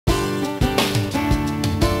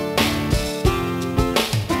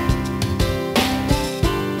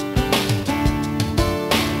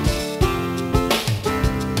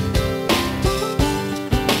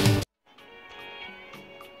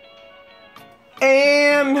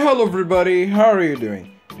And hello everybody, how are you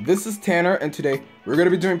doing? This is Tanner and today we're going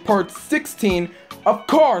to be doing part 16 of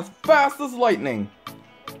Cars Fast as Lightning.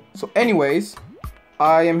 So anyways,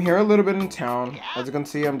 I am here a little bit in town. As you can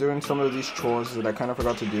see, I'm doing some of these chores that I kind of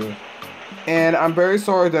forgot to do. And I'm very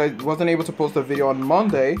sorry that I wasn't able to post a video on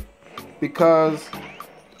Monday because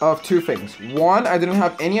of two things. One, I didn't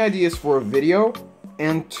have any ideas for a video,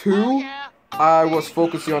 and two, I was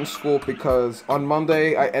focusing on school because on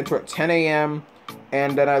Monday I enter at 10 a.m.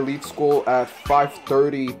 and then I leave school at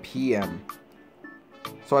 5:30 p.m.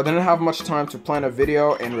 So I didn't have much time to plan a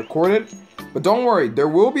video and record it. But don't worry, there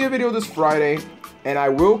will be a video this Friday, and I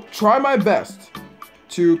will try my best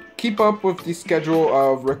to keep up with the schedule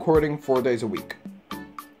of recording 4 days a week.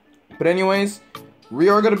 But anyways, we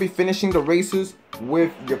are going to be finishing the races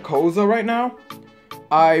with Yakuza right now.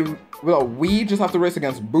 We just have to race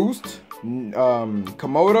against Boost,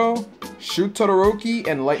 Komodo, Shoot Todoroki,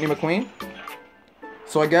 and Lightning McQueen.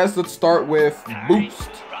 So I guess let's start with Boost.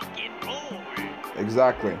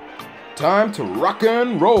 Exactly. Time to rock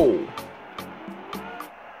and roll.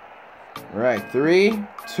 Alright, 3,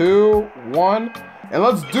 2, 1, and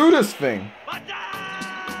let's do this thing.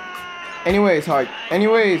 Anyways,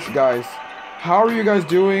 guys, how are you guys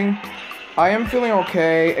doing? I am feeling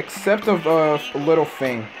okay, except of a little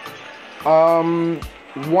thing.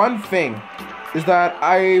 One thing is that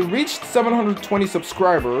I reached 720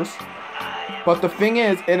 subscribers, but the thing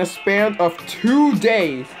is, in a span of 2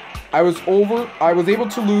 days, I was able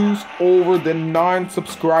to lose over the 9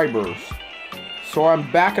 subscribers. So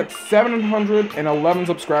I'm back at 711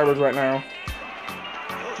 subscribers right now.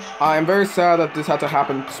 I am very sad that this had to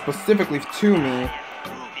happen specifically to me.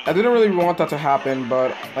 I didn't really want that to happen,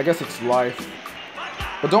 but I guess it's life.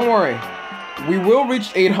 But don't worry, we will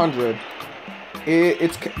reach 800.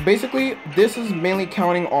 It's basically, this is mainly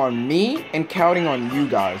counting on me and counting on you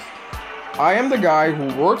guys. I am the guy who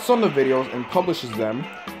works on the videos and publishes them,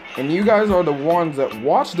 and you guys are the ones that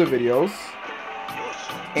watch the videos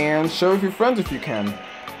and share with your friends if you can.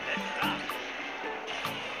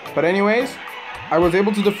 But anyways, I was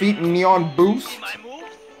able to defeat Neon Boost.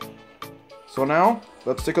 So now,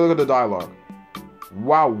 let's take a look at the dialogue.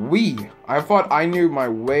 Wowee! I thought I knew my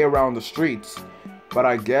way around the streets, but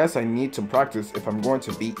I guess I need to practice if I'm going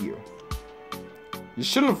to beat you. You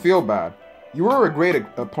shouldn't feel bad. You were a great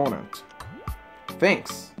opponent.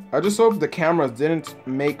 Thanks. I just hope the cameras didn't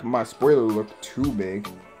make my spoiler look too big.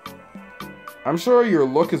 I'm sure your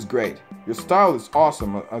look is great. Your style is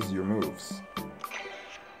awesome as your moves.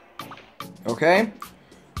 Okay.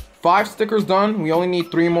 5 stickers done. We only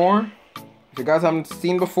need 3 more. If you guys haven't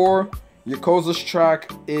seen before, Yakuza's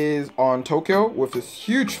track is on Tokyo with this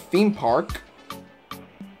huge theme park.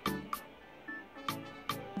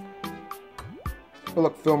 Oh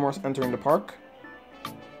look, Fillmore's entering the park.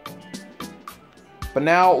 But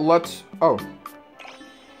now let's... Oh.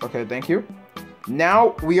 Okay, thank you.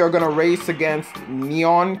 Now we are gonna race against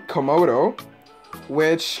Neon Komodo.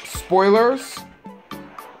 Which, spoilers...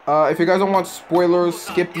 if you guys don't want spoilers,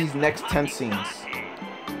 skip these next 10 scenes.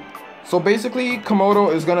 So basically,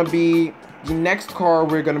 Komodo is gonna be the next car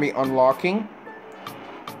we're gonna be unlocking.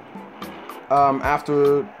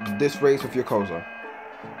 After this race with Yakuza.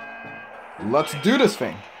 Let's do this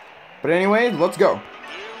thing. But anyway, let's go.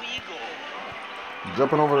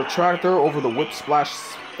 Jumping over the tractor, over the Whip Splash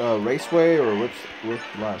Raceway, or Whip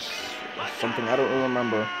Splash something, I don't really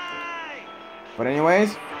remember. But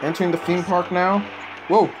anyways, entering the theme park now.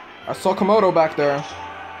 Whoa, I saw Komodo back there.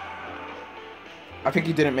 I think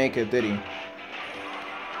he didn't make it, did he?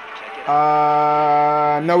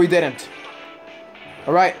 No he didn't.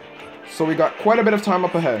 Alright, so we got quite a bit of time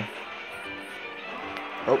up ahead.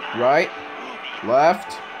 Oh, right,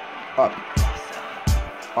 left, up.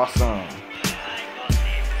 Awesome.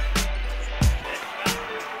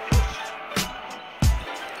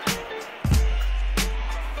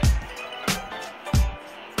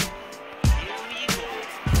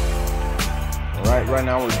 Right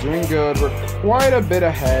now we're doing good. We're quite a bit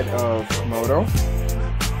ahead of Komodo.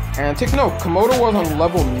 And take note, Komodo was on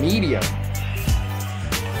level medium.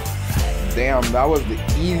 Damn, that was the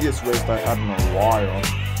easiest race I had in a while.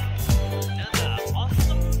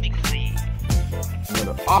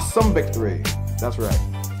 Another awesome victory. That's right.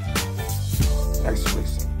 Nice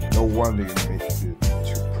racing. No wonder you made it to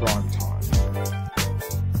prime time.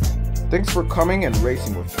 Thanks for coming and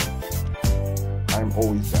racing with me. I'm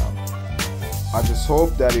always down. I just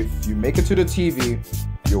hope that if you make it to the TV,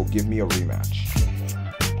 you'll give me a rematch.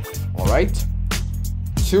 Alright?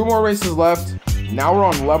 2 more races left. Now we're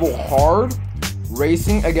on level hard,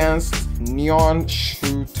 racing against Neon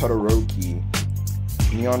Shoot Todoroki.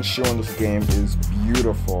 Neon Shoe in this game is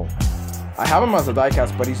beautiful. I have him as a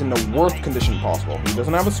diecast, but he's in the worst condition possible. He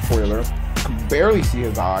doesn't have a spoiler, you can barely see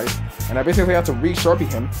his eyes, and I basically have to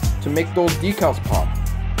re-sharpie him to make those decals pop.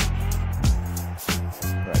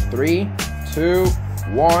 Alright, 3, 2,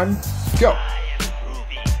 1, go!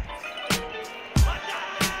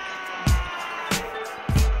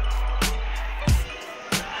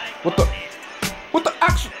 What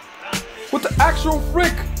the actual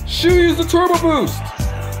frick? She used the turbo boost!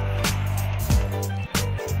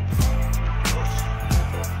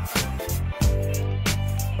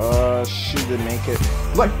 She didn't make it.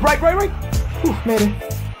 Like, right! Whew, made it.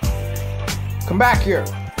 Come back here.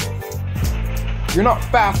 You're not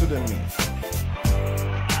faster than me.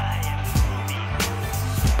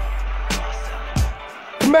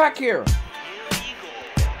 Come back here.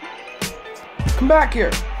 Come back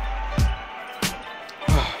here.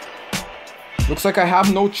 Looks like I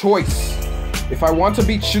have no choice. If I want to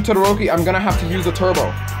beat Shu Todoroki, I'm gonna have to use the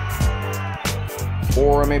turbo.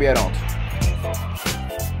 Or maybe I don't.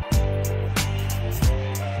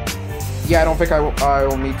 Yeah, I don't think I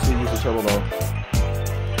will need to use the turbo though.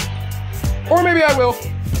 Or maybe I will.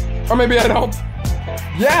 Or maybe I don't.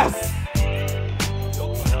 Yes!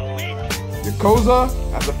 Yakoza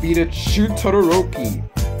has defeated Shu Todoroki.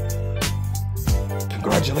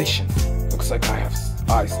 Congratulations. Looks like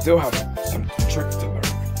I still have some tricks to learn.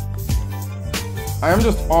 I am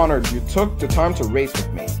just honored you took the time to race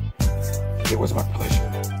with me. It was my pleasure.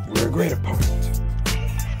 You were a great opponent.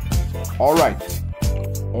 Alright.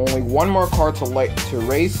 Only one more card to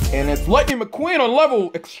race, and it's Lightning McQueen on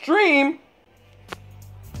level extreme.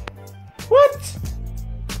 What?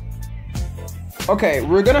 Okay,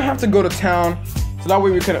 we're gonna have to go to town, so that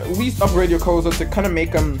way we can at least upgrade Yakoza to kind of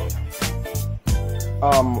make him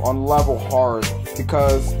on level hard,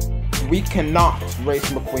 because we cannot race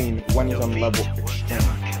McQueen when he's on level extreme.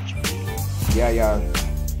 Yeah.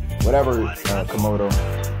 Whatever, Komodo.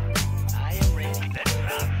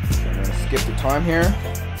 I'm gonna skip the time here.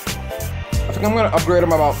 I think I'm gonna upgrade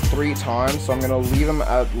him about 3 times, so I'm gonna leave him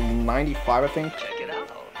at 95, I think.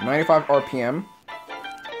 95 RPM.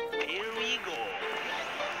 Here we go.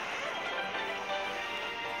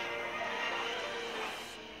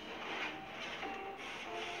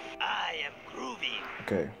 I am groovy.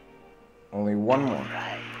 Okay. Only one more.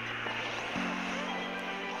 Right.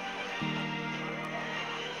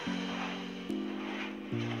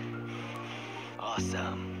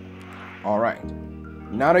 Awesome. Alright.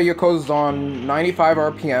 Now that Yakoza's on 95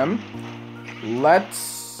 RPM,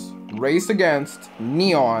 let's race against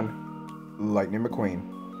Neon Lightning McQueen.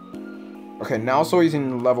 Okay, now so he's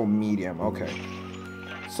in level medium. Okay.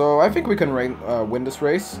 So I think we can win this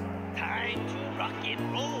race. Time to rock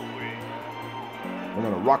and roll. We're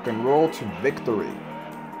gonna rock and roll to victory.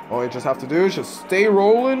 All you just have to do is just stay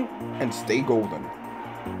rolling and stay golden.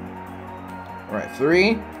 Alright,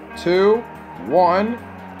 3, 2, 1,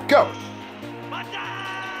 go!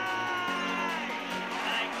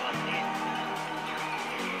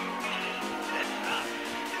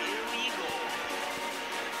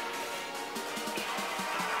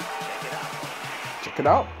 Check it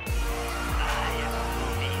out.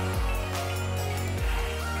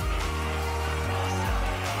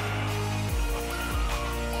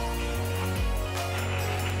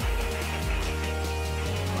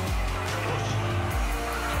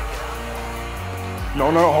 No,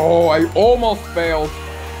 oh, I almost failed.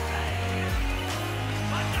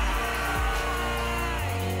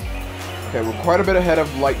 Okay, we're quite a bit ahead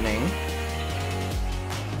of Lightning.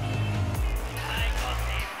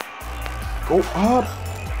 Go up.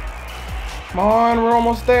 Come on, we're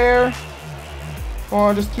almost there. Come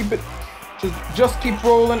on, just keep it. Just keep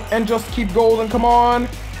rolling and just keep golden. Come on.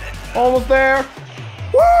 Almost there.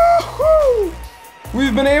 Woohoo!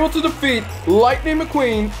 We've been able to defeat Lightning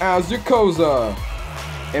McQueen as Yakoza.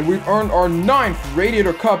 And we've earned our 9th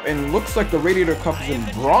Radiator Cup, and looks like the Radiator Cup is in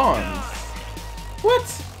bronze. What?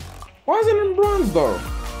 Why is it in bronze though?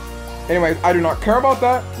 Anyways, I do not care about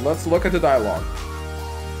that. Let's look at the dialogue.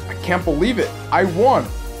 I can't believe it. I won.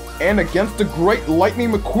 And against the great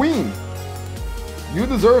Lightning McQueen. You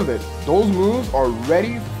deserved it. Those moves are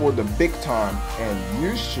ready for the big time, and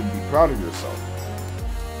you should be proud of yourself.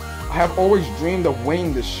 I have always dreamed of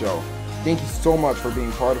winning this show. Thank you so much for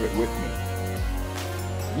being part of it with me.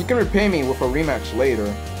 You can repay me with a rematch later.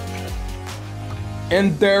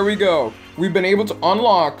 And there we go. We've been able to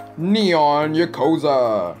unlock Neon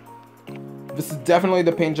Yakoza. This is definitely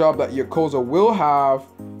the paint job that Yakoza will have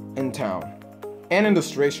in town. And in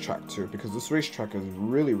this racetrack too, because this racetrack is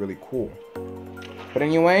really, really cool. But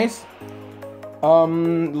anyways,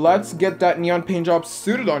 let's get that neon paint job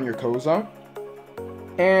suited on Yakoza.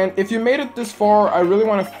 And if you made it this far, I really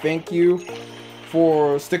want to thank you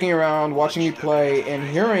for sticking around, watching me play, and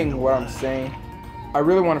hearing what I'm saying. I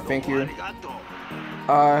really want to thank you.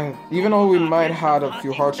 Even though we might have had a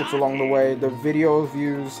few hardships along the way, the video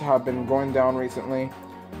views have been going down recently.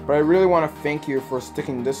 But I really want to thank you for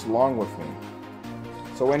sticking this long with me.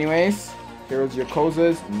 So anyways, here's your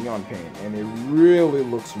Koza's Neon Paint. And it really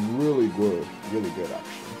looks really good. Really good,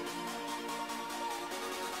 actually.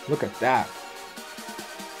 Look at that.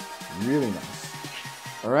 Really nice.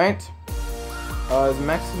 Alright. Is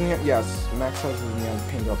Max neon? Yes, Max has his neon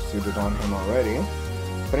paint up suited on him already.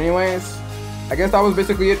 But anyways, I guess that was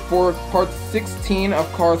basically it for part 16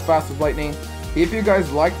 of Cars Fast as Lightning. If you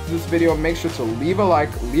guys liked this video, make sure to leave a like,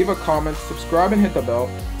 leave a comment, subscribe, and hit the bell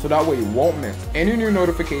so that way you won't miss any new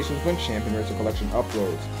notifications when Champion Racer Collection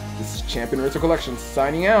uploads. This is Champion Racer Collection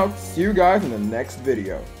signing out. See you guys in the next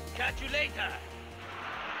video. Catch you later.